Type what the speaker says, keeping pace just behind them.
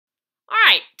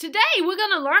Alright, today we're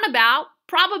going to learn about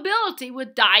probability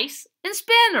with dice and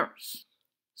spinners.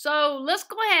 So let's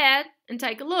go ahead and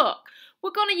take a look.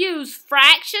 We're going to use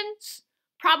fractions,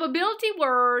 probability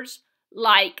words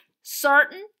like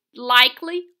certain,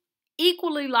 likely,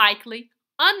 equally likely,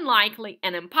 unlikely,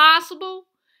 and impossible.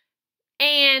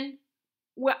 And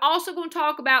we're also going to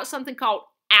talk about something called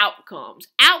outcomes.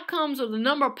 Outcomes are the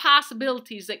number of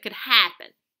possibilities that could happen.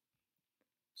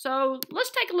 So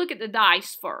let's take a look at the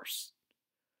dice first.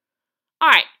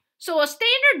 Alright, so a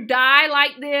standard die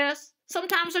like this,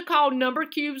 sometimes they're called number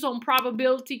cubes on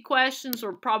probability questions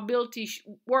or probability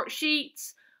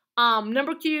worksheets.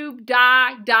 Number cube,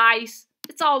 die, dice,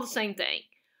 it's all the same thing.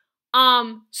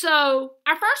 So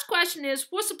our first question is,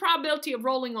 what's the probability of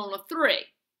rolling on a 3?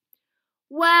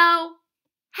 Well,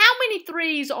 how many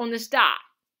 3s on this die?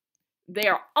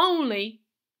 There are only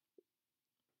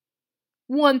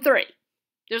 1 3.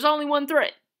 There's only 1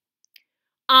 3.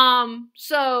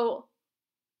 So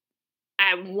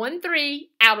I have 1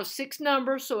 3 out of 6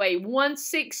 numbers, so a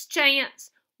 1/6 chance.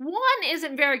 1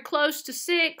 isn't very close to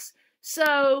 6,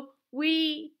 so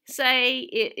we say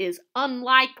it is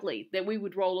unlikely that we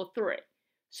would roll a 3.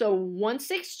 So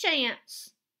 1/6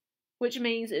 chance, which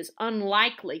means it's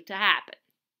unlikely to happen.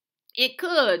 It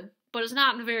could, but it's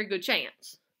not a very good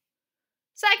chance.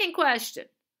 Second question,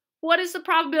 what is the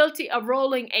probability of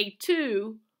rolling a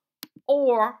 2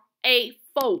 or a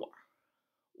 4?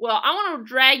 Well, I want to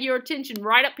drag your attention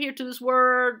right up here to this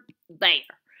word there,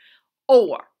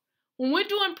 or. When we're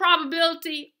doing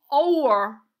probability,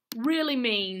 or really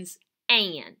means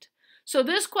and. So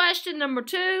this question, number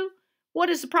 2, what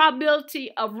is the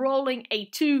probability of rolling a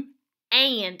 2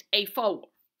 and a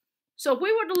 4? So if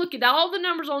we were to look at all the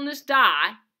numbers on this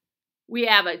die, we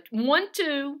have a 1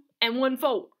 2 and 1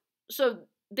 4. So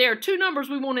there are 2 numbers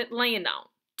we want to land on.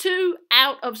 2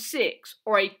 out of 6,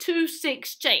 or a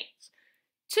 2/6 chance.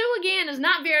 2 again is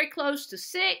not very close to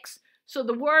 6, so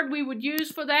the word we would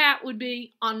use for that would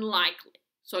be unlikely.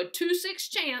 So a 2/6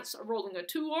 chance of rolling a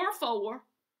 2 or a 4,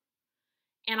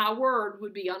 and our word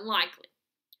would be unlikely.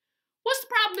 What's the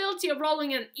probability of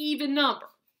rolling an even number?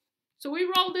 So we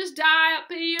roll this die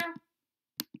up here.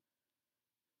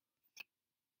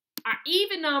 Our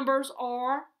even numbers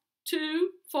are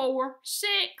 2, 4,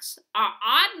 6. Our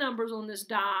odd numbers on this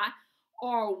die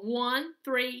are 1,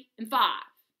 3, and 5.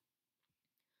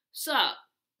 So,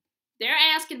 they're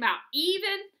asking about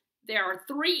even. There are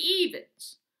 3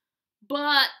 evens,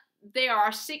 but there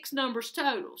are 6 numbers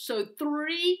total. So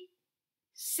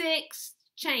 3/6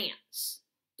 chance.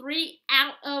 3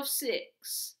 out of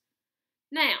 6.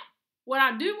 Now, what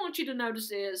I do want you to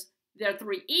notice is there are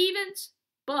 3 evens,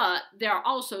 but there are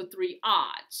also 3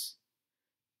 odds.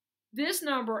 This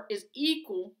number is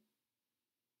equal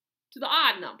to the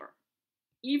odd number.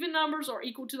 Even numbers are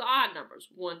equal to the odd numbers.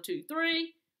 1, 2,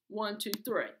 3. 1, 2,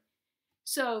 3.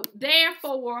 So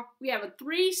therefore, we have a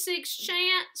 3/6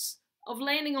 chance of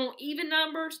landing on even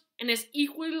numbers, and it's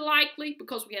equally likely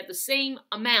because we have the same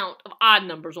amount of odd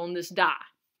numbers on this die.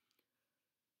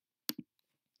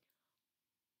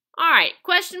 Alright,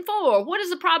 question 4. What is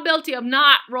the probability of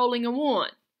not rolling a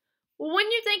 1? Well,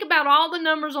 when you think about all the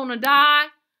numbers on a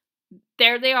die,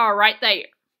 there they are right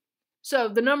there. So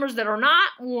the numbers that are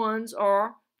not 1s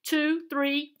are 2,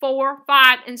 3, 4,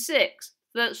 5, and 6.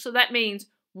 So that means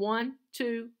 1,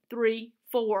 2, 3,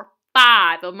 4,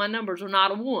 5 of my numbers are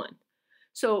not a 1.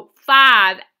 So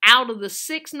 5 out of the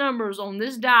 6 numbers on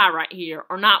this die right here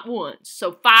are not 1s.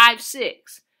 So 5,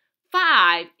 6.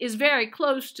 5 is very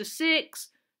close to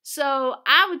 6. So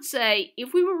I would say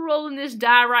if we were rolling this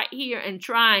die right here and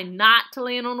trying not to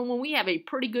land on a 1, we have a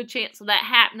pretty good chance of that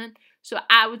happening. So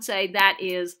I would say that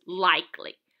is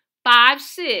likely.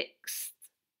 5/6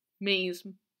 means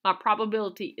my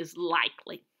probability is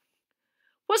likely.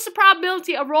 What's the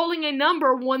probability of rolling a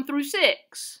number 1 through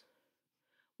 6?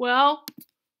 Well,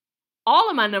 all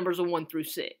of my numbers are 1 through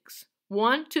 6.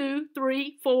 1, 2,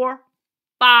 3, 4,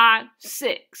 5,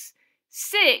 6.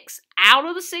 6 out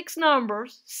of the 6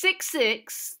 numbers,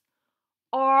 6/6,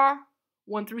 are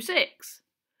 1 through 6.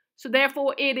 So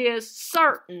therefore, it is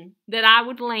certain that I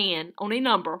would land on a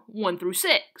number 1 through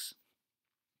 6.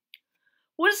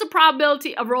 What is the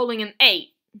probability of rolling an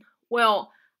 8?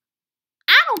 Well,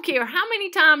 I don't care how many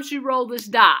times you roll this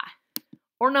die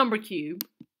or number cube,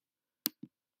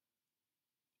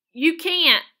 you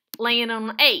can't land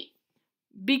on an 8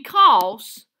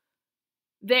 because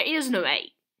there is no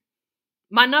 8.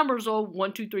 My numbers are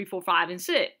 1, 2, 3, 4, 5, and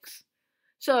 6.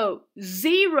 So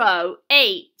 0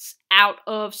 8s out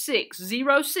of 6.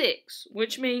 0/6,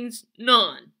 which means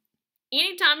none.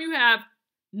 Anytime you have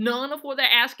none of what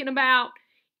they're asking about,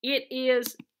 it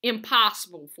is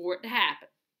impossible for it to happen.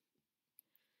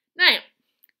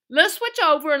 let's switch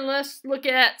over and let's look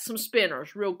at some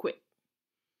spinners real quick.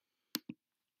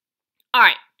 All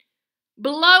right,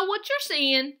 below what you're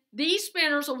seeing, these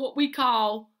spinners are what we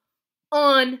call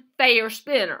unfair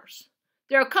spinners.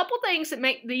 There are a couple things that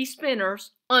make these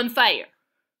spinners unfair.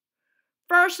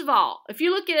 First of all, if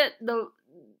you look at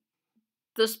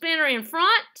the spinner in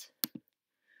front,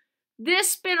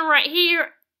 this spinner right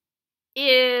here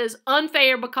is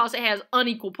unfair because it has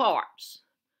unequal parts.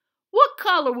 What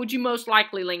color would you most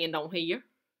likely land on here?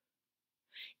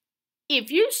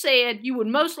 If you said you would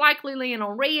most likely land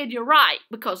on red, you're right,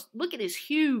 because look at this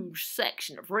huge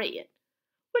section of red.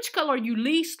 Which color are you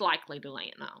least likely to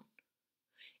land on?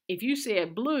 If you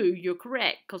said blue, you're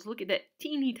correct, because look at that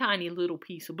teeny tiny little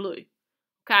piece of blue.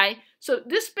 Okay, so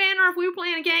this spinner, if we were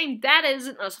playing a game, that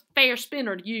isn't a fair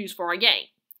spinner to use for a game,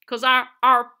 because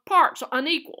our parts are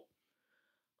unequal.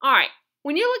 All right,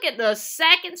 when you look at the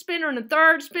second spinner and the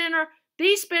third spinner,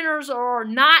 these spinners are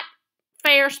not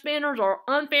fair spinners or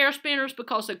unfair spinners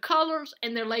because their colors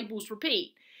and their labels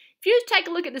repeat. If you take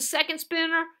a look at the second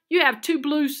spinner, you have two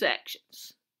blue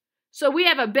sections. So we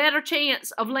have a better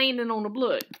chance of landing on the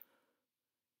blue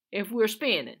if we're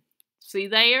spinning. See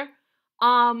there?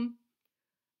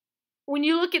 When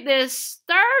you look at this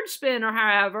third spinner,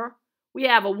 however, we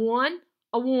have a 1,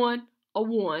 a 1, a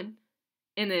 1,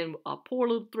 and then a poor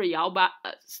little 3 all by,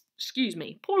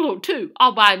 poor little 2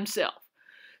 all by himself.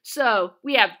 So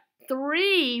we have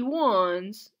 3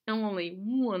 1s and only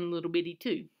 1 little bitty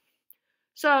 2.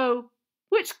 So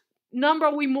which number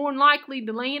are we more than likely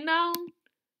to land on?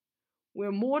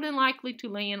 We're more than likely to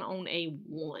land on a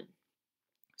 1.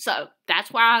 So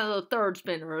that's why the third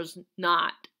spinner is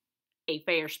not a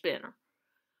fair spinner.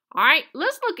 All right,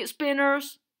 let's look at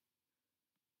spinners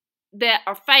that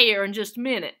are fair in just a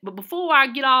minute. But before I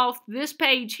get off this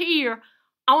page here,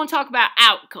 I want to talk about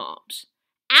outcomes.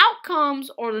 Outcomes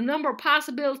are the number of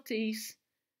possibilities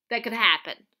that could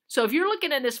happen. So if you're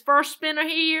looking at this first spinner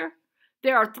here,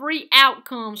 there are 3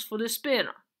 outcomes for this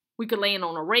spinner. We could land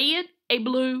on a red, a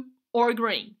blue, or a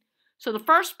green. So the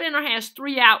first spinner has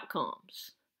 3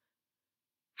 outcomes.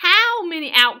 How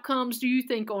many outcomes do you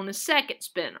think on the second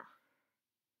spinner?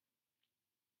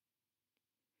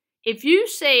 If you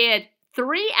said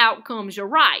 3 outcomes, you're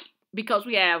right, because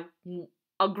we have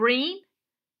a green,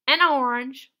 an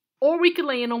orange, or we could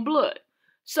land on blue.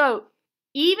 So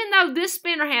even though this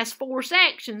spinner has 4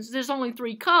 sections, there's only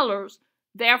 3 colors,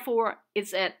 therefore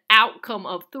it's an outcome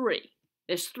of 3.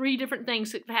 There's 3 different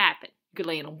things that could happen. You could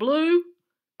land on blue,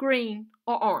 green,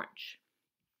 or orange.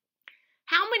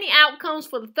 How many outcomes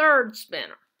for the third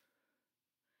spinner?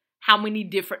 How many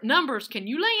different numbers can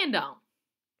you land on?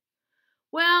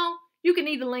 Well, you can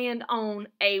either land on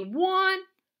a 1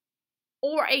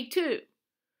 or a 2.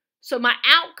 So my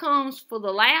outcomes for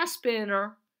the last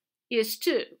spinner is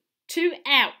 2. 2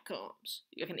 outcomes.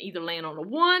 You can either land on a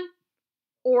 1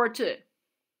 or a 2.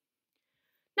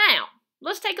 Now,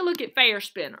 let's take a look at fair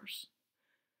spinners.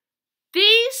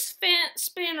 These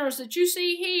spinners that you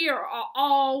see here are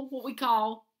all what we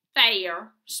call fair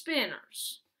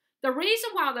spinners. The reason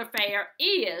why they're fair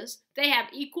is they have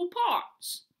equal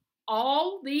parts.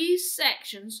 All these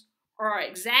sections are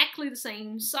exactly the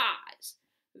same size.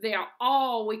 They are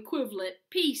all equivalent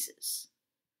pieces.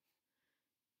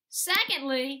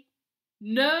 Secondly,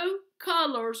 no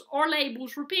colors or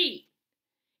labels repeat.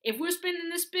 If we're spinning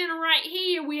this spinner right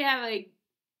here, we have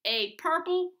a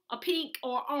purple, a pink,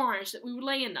 or orange that we would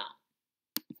land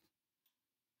on.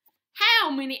 How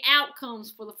many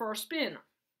outcomes for the first spinner?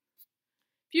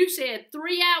 If you said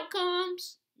 3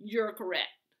 outcomes, you're correct.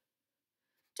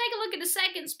 Take a look at the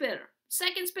second spinner. The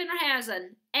second spinner has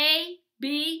an A,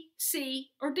 B,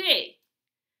 C, or D.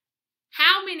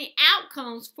 How many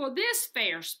outcomes for this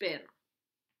fair spinner?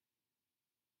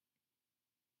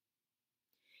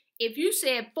 If you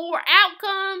said 4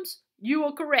 outcomes, you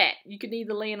are correct. You can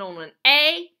either land on an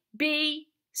A, B,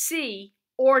 C,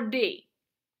 or D.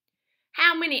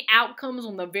 How many outcomes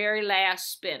on the very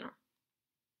last spinner?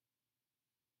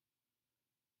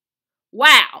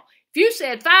 Wow! If you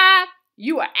said 5,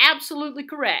 you are absolutely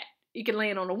correct. You can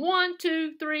land on a 1,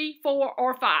 2, 3, 4,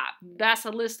 or 5. That's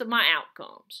a list of my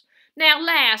outcomes. Now,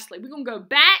 lastly, we're going to go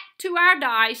back to our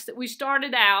dice that we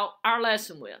started out our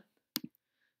lesson with.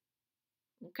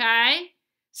 Okay?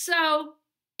 So,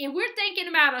 if we're thinking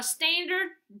about a standard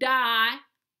die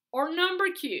or number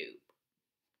cube,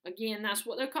 again, that's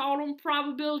what they're called on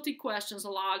probability questions a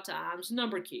lot of times,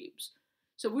 number cubes.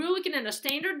 So we're looking at a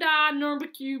standard die number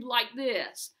cube like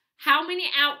this. How many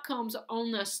outcomes are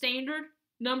on the standard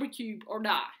number cube or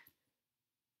die?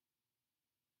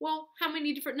 Well, how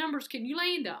many different numbers can you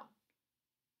land on?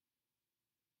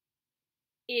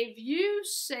 If you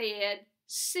said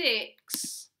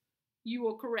 6, you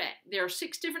are correct. There are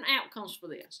 6 different outcomes for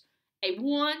this. A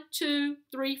 1, 2,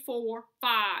 3, 4,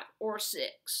 5, or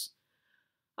 6.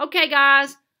 Okay,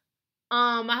 guys.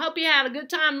 I hope you had a good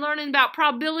time learning about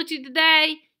probability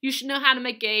today. You should know how to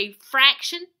make a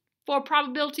fraction for a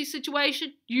probability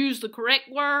situation. Use the correct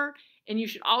word. And you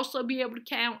should also be able to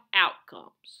count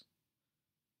outcomes.